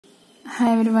Hi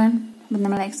everyone.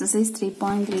 നമ്മൾ exercise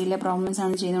 3.3 problems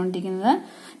ആണ് ചെയ്തുകൊണ്ടിരിക്കുന്നത്.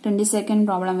 22nd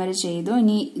പ്രോബ്ലം വരെ ചെയ്തു.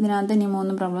 ഇനി ഇതിനകത്ത്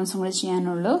 3 പ്രോബ്ലംസും കൂടി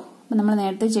ചെയ്യാനുള്ളൂ. അപ്പോൾ നമ്മൾ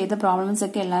നേരത്തെ ചെയ്ത പ്രോബ്ലംസ്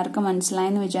ഒക്കെ എല്ലാവർക്കും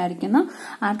മനസ്സിലായെന്ന് വിചാരിക്കുന്നു.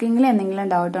 ആർക്കെങ്കിലും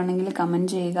എന്തെങ്കിലും ഡൗട്ട് ഉണ്ടെങ്കിൽ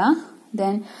കമന്റ് ചെയ്യുക.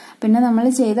 പിന്നെ നമ്മൾ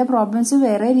ചെയ്ത പ്രോബ്ലംസ്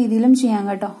വേറെ രീതിയിലും ചെയ്യാം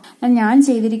കേട്ടോ. ഞാൻ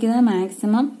ചെയ്തിരിക്കുന്നത്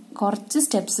മാക്സിമം കുറച്ച്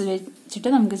സ്റ്റെപ്സ് വെച്ചിട്ട്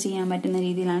നമുക്ക് ചെയ്യാൻ പറ്റുന്ന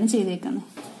രീതിയിലാണ് ചെയ്തേക്കുന്നത്.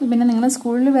 പിന്നെ നിങ്ങൾ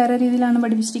സ്കൂളിൽ വേറെ രീതിയിലാണ്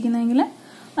പഠിപ്പിച്ചിരിക്കുന്നതെങ്കിൽ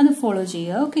അത് ഫോളോ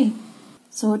ചെയ്യുക. Okay.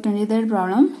 So 23rd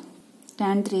problem,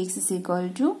 tan 3x is equal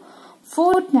to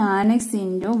 4 tan x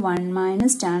into 1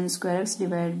 minus tan square x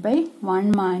divided by 1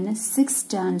 minus 6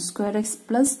 tan square x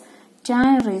plus tan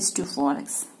raised to 4x.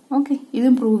 Okay,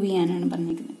 ഇതും പ്രൂവ് ചെയ്യാനാണ്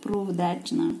പറഞ്ഞിരിക്കുന്നത്. പ്രൂവ്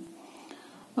ദാറ്റ് എന്നാണ്.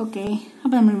 Okay,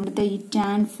 അപ്പോൾ നമ്മൾ ഇവിടുത്തെ ഈ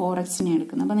tan 4x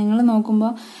എടുക്കുന്നത്. അപ്പോൾ നിങ്ങൾ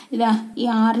നോക്കുമ്പോൾ ഇതാ ഈ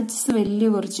RHS വലിയ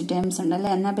കുറച്ച് ടേംസ് ഉണ്ട്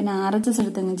അല്ലേ. എന്നാൽ പിന്നെ RHS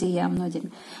എടുത്ത് അങ്ങ് ചെയ്യാമെന്ന്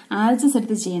വെച്ചിട്ട് RHS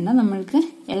എടുത്ത് ചെയ്യേണ്ട, നമ്മൾക്ക്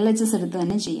LHS എടുത്ത്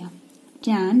തന്നെ ചെയ്യാം.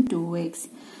 Tan 2x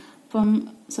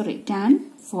tan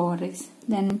 4x.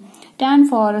 Then tan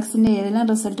 4x ഏതെല്ലാം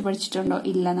റിസൾട്ട് പഠിച്ചിട്ടുണ്ടോ?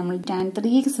 ഇല്ല, നമ്മൾ tan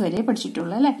 3x വരെ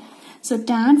പഠിച്ചിട്ടുള്ളൂ അല്ലേ. സോ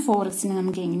tan 4x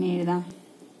നമുക്ക് എങ്ങനെ എഴുതാം?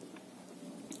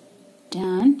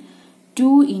 tan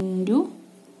 2 into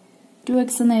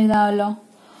 2x എന്ന് എഴുതാമല്ലോ.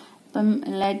 അപ്പം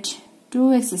let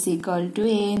 2x is equal to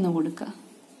a എന്ന് കൊടുക്കുക.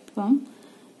 അപ്പം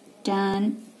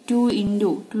tan 2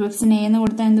 into 2x a എന്ന്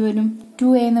കൊടുത്താൽ എന്ത് വരും?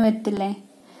 2a എന്ന് വരത്തില്ലേ?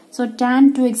 സോ tan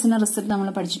 2x റിസൾട്ട് നമ്മൾ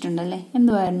പഠിച്ചിട്ടുണ്ടല്ലേ.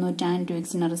 എന്തുവായിരുന്നു tan 2x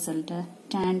result?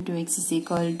 tan 2x is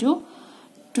equal to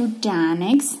 2 tan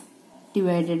x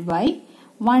divided by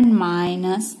 1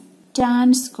 minus tan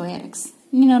square x.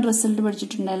 ഇങ്ങനെ ഒരു റിസൾട്ട്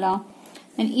പഠിച്ചിട്ടുണ്ടല്ലോ.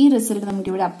 ഈ റിസൾട്ട്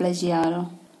നമുക്ക് ഇവിടെ അപ്ലൈ ചെയ്യാമല്ലോ.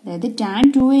 അതായത് tan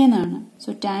 2a എന്നാണ്.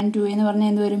 സോ tan 2a എന്ന്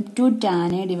പറഞ്ഞാൽ എന്ത് വരും? 2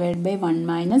 tan a divided by 1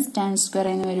 minus tan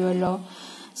square എന്ന് വരുമല്ലോ.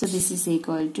 So this is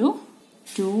equal to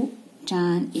 2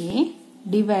 tan a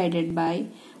divided by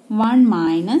 1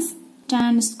 minus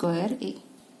tan square a.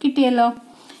 കിട്ടിയല്ലോ.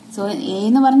 സോ a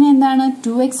എന്ന് പറഞ്ഞാൽ എന്താണ്?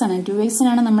 2x ആണ്. 2x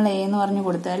നമ്മൾ a എന്ന് പറഞ്ഞു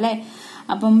കൊടുത്തത് അല്ലേ.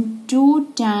 അപ്പം 2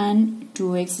 tan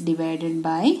 2x divided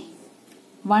by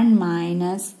 1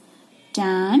 minus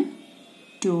tan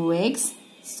 2x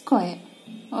square.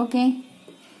 Okay,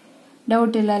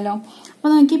 doubt ഇല്ലല്ലോ. അപ്പൊ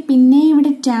നോക്കി, പിന്നെ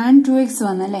ഇവിടെ tan 2x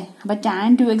വന്നല്ലേ. അപ്പൊ tan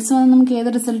 2x വന്ന് നമുക്ക് ഏത്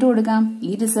റിസൾട്ട് കൊടുക്കാം?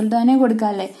 ഈ റിസൾട്ട് തന്നെ കൊടുക്കാം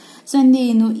അല്ലേ. സോ എന്ത്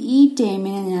ചെയ്യുന്നു? ഈ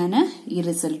ടേമിന് ഞാൻ ഈ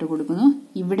റിസൾട്ട് കൊടുക്കുന്നു.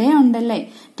 ഇവിടെ ഉണ്ടല്ലേ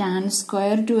tan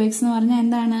square 2x എന്ന് പറഞ്ഞാൽ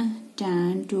എന്താണ്?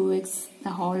 tan 2x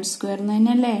the whole square എന്ന്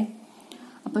തന്നെയല്ലേ.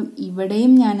 അപ്പം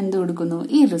ഇവിടെയും ഞാൻ എന്ത് കൊടുക്കുന്നു?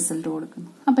 ഈ റിസൾട്ട്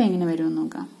കൊടുക്കുന്നു. അപ്പൊ എങ്ങനെ വരുമെന്ന്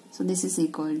നോക്കാം. So this is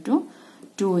equal to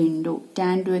 2 into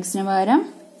tan 2x പകരം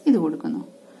ഇത് കൊടുക്കുന്നു.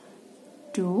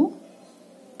 2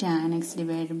 tan x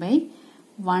divided by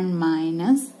 1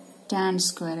 minus tan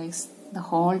square x the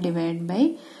whole divided by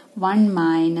 1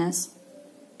 minus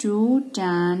 2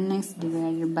 tan x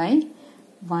divided by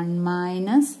 1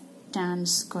 minus tan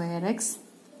square x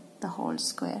the whole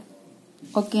square.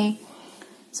 Okay,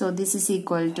 so this is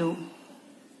equal to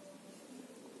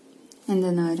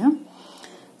എന്തെന്ന് വരും?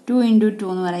 2 into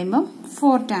 2 എന്ന് പറയുമ്പോൾ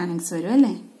 4 tan x വരും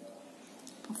അല്ലേ.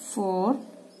 4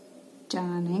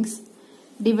 tan x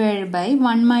divided by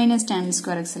 1 minus tan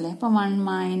square x അല്ലേ. അപ്പോൾ 1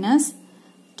 minus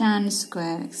tan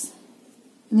square x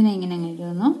ഇതിനെ ഇങ്ങനെ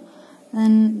എഴുതുന്നു.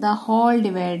 Then the whole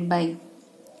divided by,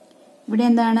 ഇവിടെ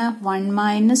എന്താണ്? 1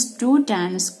 minus 2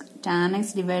 tan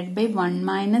x divided by 1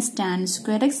 minus tan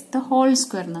square x the whole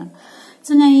square എന്നാണ്.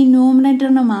 സോ ഞാൻ ഈ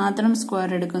ന്യൂമറേറ്ററിന് മാത്രം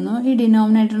സ്ക്വയർ എടുക്കുന്നു, ഈ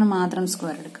ഡിനോമിനേറ്ററിന് മാത്രം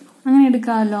സ്ക്വയർ എടുക്കുന്നു. അങ്ങനെ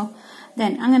എടുക്കാമല്ലോ.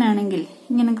 ദെൻ അങ്ങനെയാണെങ്കിൽ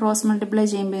ഇങ്ങനെ ക്രോസ് മൾട്ടിപ്ലൈ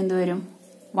ചെയ്യുമ്പോൾ എന്ത് വരും?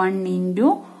 1 into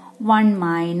 1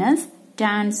 minus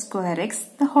tan square x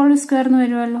the whole square എന്ന്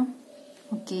വരുമല്ലോ.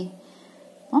 ഓക്കെ,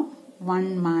 അപ്പം 1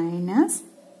 minus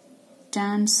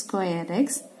tan square x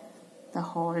the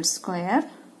whole square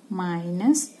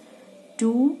minus 2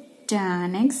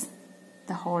 tan x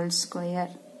the whole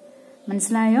square.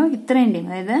 മനസ്സിലായോ? ഇത്രയും.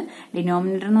 അതായത്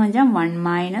ഡിനോമിനേറ്റർ എന്ന് വെച്ചാൽ 1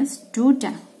 minus 2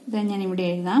 tan. ഇത് ഞാൻ ഇവിടെ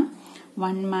എഴുതാം.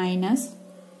 1 minus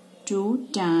 2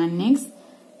 tan x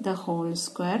the whole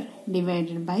square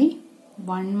divided by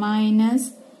 1 minus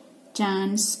tan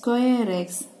square x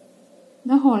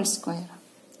the whole square.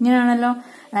 ഇങ്ങനെയാണല്ലോ.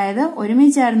 അതായത്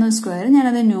ഒരുമിച്ചായിരുന്നു സ്ക്വയർ,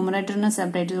 ഞാനത് ന്യൂമറേറ്ററിന്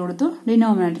സെപ്പറേറ്റ് കൊടുത്തു,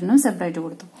 ഡിനോമിനേറ്ററിനും സെപ്പറേറ്റ്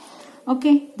കൊടുത്തു.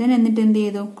 ഓക്കെ, ദെൻ എന്നിട്ട് എന്ത്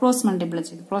ചെയ്തു? ക്രോസ് മൾട്ടിപ്ലൈ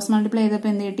ചെയ്തു. ക്രോസ് മൾട്ടിപ്ലൈ ചെയ്തപ്പോൾ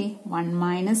എന്ത് കിട്ടി? 1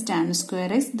 minus tan square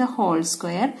x the whole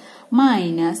square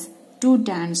minus 2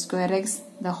 tan square x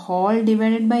the whole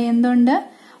divided by എന്തുണ്ട്?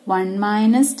 1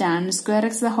 minus tan square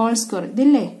x the whole square.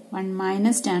 ഇതില്ലേ 1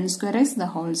 minus tan square x the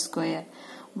whole square.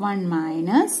 1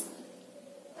 minus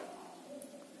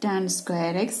tan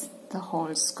square x the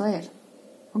whole square.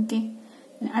 Okay,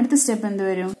 അടുത്ത step എന്ത്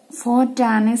വരും? 4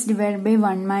 tan x divided by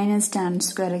 1 minus tan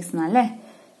square x എന്നല്ലേ.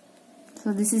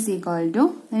 So this is equal to,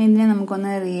 ഇതിനെ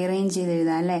നമുക്കൊന്ന് rearrange ചെയ്ത്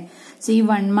എഴുതാം അല്ലേ. സോ ഈ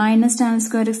 1 മൈനസ് ടാൻ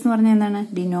സ്ക്വയർ എക്സ് എന്ന് പറഞ്ഞാൽ എന്താണ്,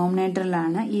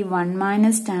 ഡിനോമിനേറ്ററിലാണ്. ഈ 1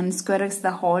 minus tan square X the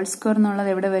whole square എന്നുള്ളത്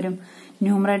എവിടെ വരും,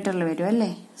 ന്യൂമറേറ്ററിൽ വരും അല്ലേ.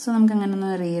 സോ നമുക്ക് അങ്ങനെ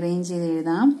ഒന്ന് റീഅറേഞ്ച് ചെയ്ത്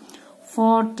എഴുതാം.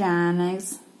 4 tan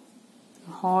X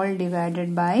whole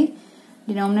divided by,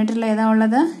 ഡിനോമിനേറ്ററിൽ ഏതാ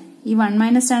ഉള്ളത്, ഈ 1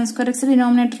 മൈനസ് ടാൻ സ്ക്വയർ എക്സ്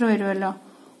ഡിനോമിനേറ്ററിൽ വരുമല്ലോ.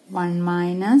 1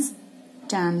 minus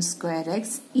tan square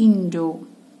X into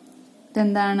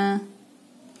ഇതെന്താണ്,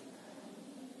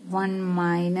 1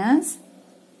 minus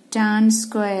tan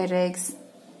square x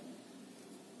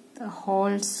the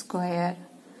whole square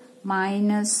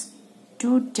minus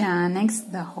 2 tan x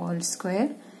the whole square.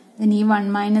 Then ഈ 1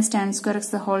 minus tan square x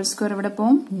the whole square ഇവിടെ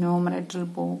പോവും, ന്യൂമറേറ്ററിൽ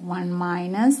പോവും. 1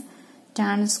 minus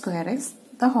tan square x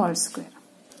the whole square.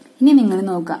 ഇനി നിങ്ങൾ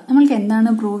നോക്കുക, നമ്മൾക്ക്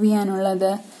എന്താണ് പ്രൂവ്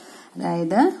ചെയ്യാനുള്ളത്,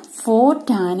 അതായത് 4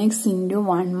 tan x into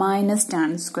 1 minus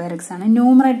tan square x ആണ്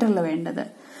ന്യൂമറേറ്ററിൽ വേണ്ടത്.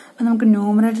 അപ്പൊ നമുക്ക്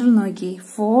ന്യൂമറേറ്ററിൽ നോക്കി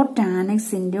 4 tan x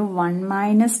into 1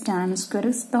 minus tan square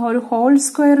x ഒരു ഹോൾ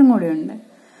സ്ക്വയറും കൂടെ ഉണ്ട്.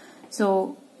 സോ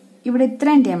ഇവിടെ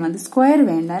ഇത്രയും ടേം മതി, സ്ക്വയർ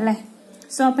വേണ്ട അല്ലെ.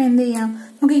 സോ അപ്പൊ എന്ത് ചെയ്യാം,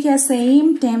 നമുക്ക് ഈ സെയിം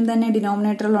ടേം തന്നെ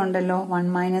ഡിനോമിനേറ്ററിൽ ഉണ്ടല്ലോ, 1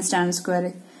 minus tan square.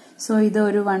 സോ ഇത്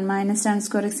ഒരു 1 minus tan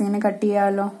square x ഇങ്ങനെ കട്ട്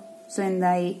ചെയ്യാമല്ലോ. സോ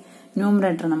എന്തായി,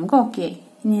 ന്യൂമറേറ്റർ നമുക്ക് ഓക്കെ.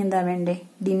 ഇനി എന്താ വേണ്ടേ,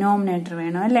 ഡിനോമിനേറ്റർ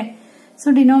വേണം അല്ലെ.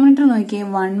 സോ ഡിനോമിനേറ്റർ നോക്കിയേ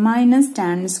 1 minus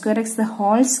tan square x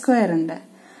whole square ഉണ്ട്,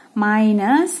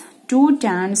 minus 2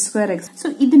 tan square x. So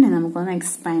ഇതിനെ നമുക്കൊന്ന്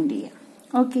എക്സ്പാൻഡ് ചെയ്യാം.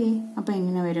 ഓക്കെ, അപ്പൊ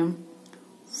എങ്ങനെ വരും,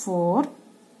 4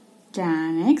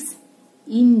 tan x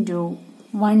into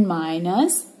 1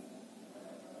 minus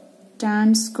tan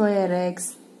square x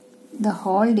the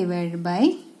whole divided by,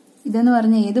 ഇതെന്ന്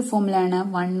പറഞ്ഞ ഏത് ഫോമിലാണ്,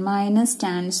 1 minus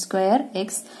tan square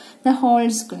x the whole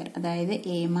square, അതായത്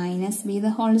a minus b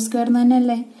the whole square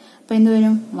തന്നെയല്ലേ. അപ്പൊ എന്ത്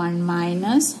വരും, 1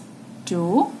 minus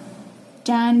 2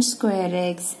 tan square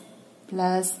x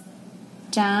plus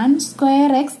tan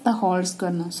square x the whole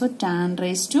square. So tan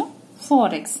raised to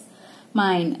 4x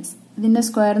minus ഇതിന്റെ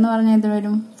സ്ക്വയർ എന്ന് പറഞ്ഞാൽ ഇത്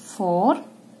വരും 4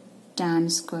 tan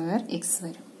square x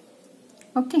വരും.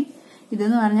 ഓക്കെ,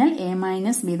 ഇതെന്ന് പറഞ്ഞാൽ a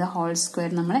minus b the whole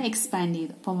square നമ്മൾ എക്സ്പാൻഡ്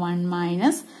ചെയ്തു. അപ്പോൾ 1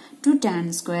 minus 2 tan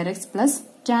square x plus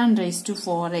tan raised to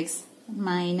 4x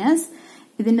minus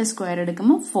ഇതിന്റെ സ്ക്വയർ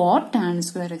എടുക്കുമ്പോൾ 4 tan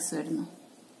square x വരുന്നു.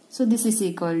 So this is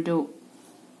equal to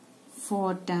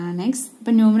 4 tan x.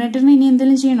 അപ്പൊ ന്യൂമറേറ്ററിന് ഇനി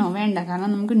എന്തെങ്കിലും ചെയ്യണോ, വേണ്ട, കാരണം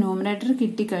നമുക്ക് numerator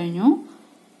കിട്ടിക്കഴിഞ്ഞു.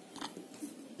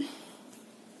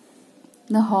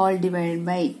 The whole divide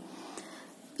by,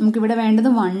 നമുക്കിവിടെ വേണ്ടത്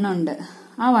 1 ഉണ്ട്,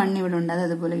 ആ 1 ഇവിടെ ഉണ്ട്, അത്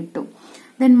അതുപോലെ ഇട്ടു.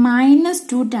 Then minus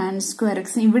 2 tan square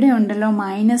x ഇവിടെ ഉണ്ടല്ലോ,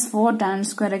 മൈനസ് 4 tan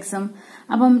square x.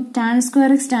 അപ്പം tan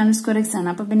square x ആണ്.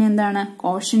 അപ്പൊ പിന്നെ എന്താണ്,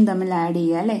 കോഷ്യന്റ് തമ്മിൽ ആഡ്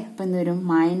ചെയ്യുക അല്ലെ. അപ്പൊ എന്ത് വരും,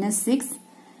 മൈനസ് 6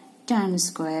 tan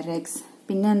square x,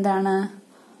 പിന്നെ എന്താണ്,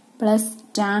 plus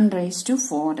tan raised to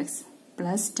 4x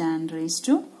plus tan raised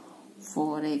to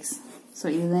 4x. So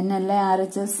ഇത് തന്നെയല്ലേ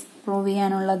RHS പ്രൂവ്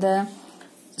ചെയ്യാനുള്ളത്.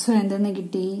 സോ എന്തെന്ന്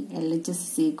കിട്ടി, LHS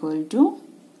is equal to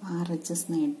RHS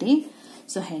എന്ന് കിട്ടി.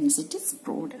 So hence it is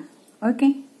proved. Okay,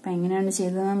 അപ്പൊ എങ്ങനെയാണ്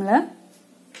ചെയ്തത് നമ്മള്.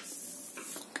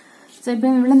 സോ ഇപ്പൊ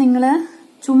ഇവിടെ നിങ്ങള്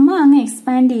ചുമ്മാ അങ്ങ്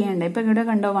എക്സ്പാൻഡ് ചെയ്യണ്ട. ഇപ്പൊ ഇവിടെ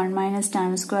കണ്ടോ, 1 minus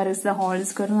tan square x the whole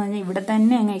square എന്ന് പറഞ്ഞാൽ ഇവിടെ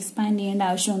തന്നെ അങ്ങ് എക്സ്പാൻഡ് ചെയ്യേണ്ട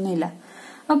ആവശ്യമൊന്നുമില്ല.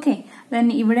 ഓക്കെ, ദെൻ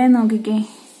ഇവിടെ നോക്കിക്കേ,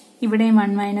 ഇവിടെയും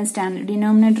 1 minus tan,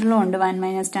 ഡിനോമിനേറ്ററിലും ഉണ്ട് 1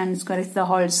 minus tan square x the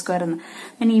whole square എന്ന്.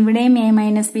 then ഇവിടെയും a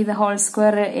minus b the whole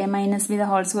square, a minus b the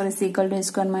whole square is equal to a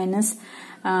square minus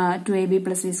 2ab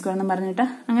plus b square എന്ന് പറഞ്ഞിട്ട്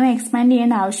അങ്ങനെ expand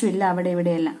ചെയ്യേണ്ട ആവശ്യമില്ല അവിടെ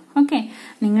ഇവിടെയല്ല. Okay,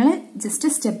 നിങ്ങൾ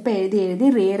ജസ്റ്റ് സ്റ്റെപ്പ് എഴുതി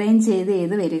റീഅറേഞ്ച്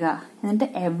ചെയ്ത് വരിക. എന്നിട്ട്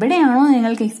എവിടെയാണോ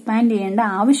നിങ്ങൾക്ക് എക്സ്പാൻഡ് ചെയ്യേണ്ട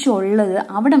ആവശ്യമുള്ളത്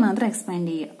അവിടെ മാത്രം എക്സ്പാൻഡ്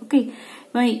ചെയ്യുക. ഓക്കെ,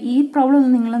 അപ്പൊ ഈ പ്രോബ്ലം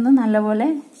ഒന്ന് നിങ്ങളൊന്ന് നല്ലപോലെ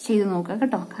ചെയ്ത് നോക്കുക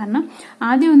കേട്ടോ. കാരണം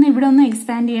ആദ്യം ഒന്നും ഇവിടെ ഒന്നും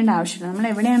എക്സ്പാൻഡ് ചെയ്യേണ്ട ആവശ്യമില്ല. നമ്മൾ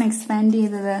എവിടെയാണ് എക്സ്പാൻഡ്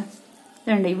ചെയ്തത്,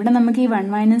 ഇതുണ്ട്, ഇവിടെ നമുക്ക് ഈ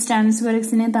 1 minus tan square x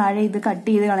താഴെ ഇത് കട്ട്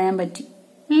ചെയ്ത് കളയാൻ പറ്റി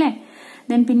അല്ലേ.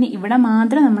 ദെൻ പിന്നെ ഇവിടെ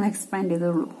മാത്രമേ നമ്മൾ എക്സ്പാൻഡ്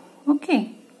ചെയ്തുള്ളൂ. Okay,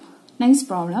 next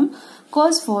problem,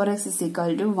 cos 4x is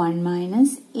equal to 1 minus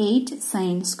 8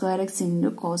 sin square x into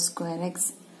cos square x.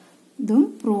 ഇതും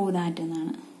പ്രൂവ് ദാറ്റ്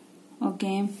എന്നാണ്.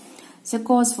 ഓക്കെ, സോ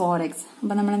cos 4x,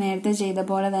 അപ്പൊ നമ്മൾ നേരത്തെ ചെയ്ത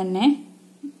പോലെ തന്നെ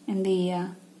എന്ത് ചെയ്യുക,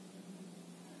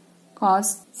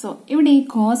 കോസ്. സോ ഇവിടെ ഈ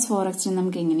cos 4x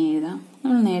നമുക്ക് എങ്ങനെ എഴുതാം,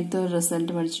 നമ്മൾ നേരത്തെ ഒരു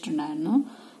result പഠിച്ചിട്ടുണ്ടായിരുന്നു.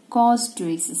 cos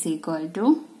 2x is equal to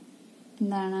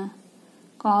എന്താണ്,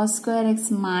 cos square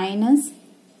x minus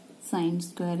sin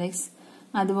square x.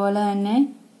 അതുപോലെ തന്നെ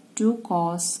 2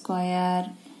 cos square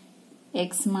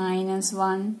x minus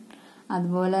 1.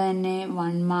 അതുപോലെ തന്നെ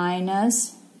 1 minus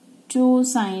 2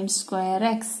 sin square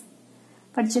x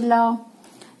പഠിച്ചല്ലോ.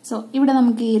 So ഇവിടെ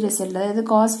നമുക്ക് ഈ റിസൾട്ട്, അതായത്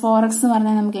cos 4x എന്ന്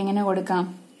പറഞ്ഞാൽ നമുക്ക് എങ്ങനെ കൊടുക്കാം,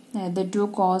 അതായത് 2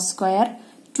 cos square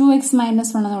 2x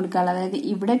minus 1 എന്ന് കൊടുക്കാം. അതായത്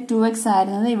ഇവിടെ 2x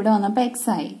ആയിരുന്നത് ഇവിടെ വന്നപ്പോൾ x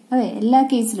ആയി. അതെ, എല്ലാ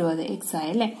കേസിലും അതെ x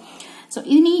ആയി അല്ലേ. സോ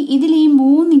ഇതിൽ ഈ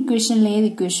 3 ഇക്വേഷനിൽ ഏത്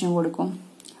ഇക്വേഷൻ കൊടുക്കും?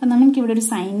 അപ്പം നമുക്ക് ഇവിടെ ഒരു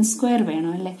സൈൻ സ്ക്വയർ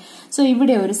വേണം അല്ലേ? സോ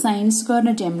ഇവിടെ ഒരു സൈൻ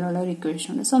സ്ക്വയറിന്റെ ടേമിലുള്ള ഒരു ഇക്വേഷൻ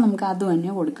ഉണ്ട്. സോ നമുക്ക് അത്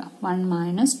തന്നെ കൊടുക്കാം. 1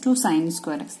 മൈനസ് 2 സൈൻ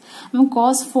സ്ക്വയർ എക്സ്. അപ്പം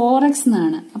കോസ് 4x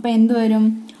എന്നാണ്. അപ്പം എന്ത് വരും?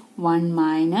 1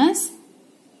 മൈനസ്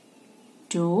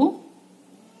 2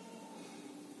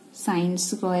 സൈൻ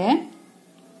സ്ക്വയർ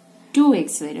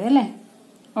 2x വരും അല്ലേ?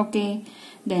 ഓക്കെ.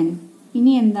 ദെൻ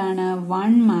ഇനി എന്താണ്?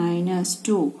 1 മൈനസ്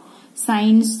 2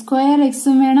 സൈൻ സ്ക്വയർ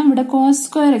എക്സും വേണം, ഇവിടെ കോസ്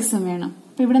സ്ക്വയർ എക്സും വേണം.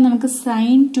 അപ്പൊ ഇവിടെ നമുക്ക്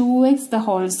sign 2x the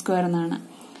whole square എന്നാണ്.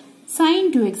 സൈൻ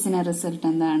 2xന്റെ റിസൾട്ട്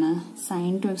എന്താണ്?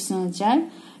 സൈൻ 2x എന്ന് വെച്ചാൽ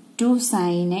 2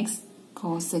 സൈൻ എക്സ്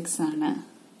കോസ് എക്സ് ആണ്.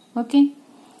 ഓക്കെ.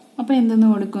 അപ്പൊ എന്തെന്ന്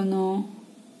കൊടുക്കുന്നു?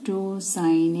 2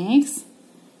 sign X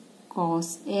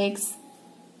cos X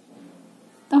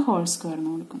the whole square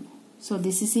എന്ന് കൊടുക്കുന്നു. So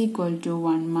this is equal to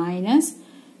 1 minus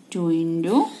 2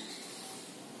 into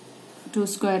 2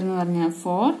 square എന്ന് പറഞ്ഞാൽ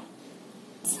 4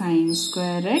 sine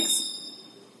square X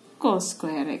cos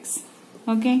square x.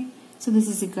 Okay, so this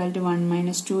is equal to 1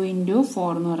 minus 2 into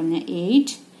 4 എന്ന് പറഞ്ഞ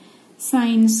 8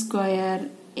 sin square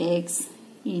x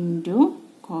into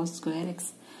cos square x.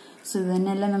 So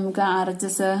ഇതിനെല്ലാം നമുക്ക്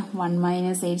RHS 1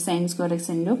 minus 8 sin square x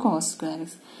into cos square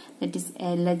x. That is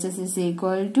LHS is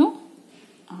equal to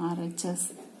RHS.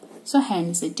 So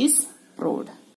hence it is proved.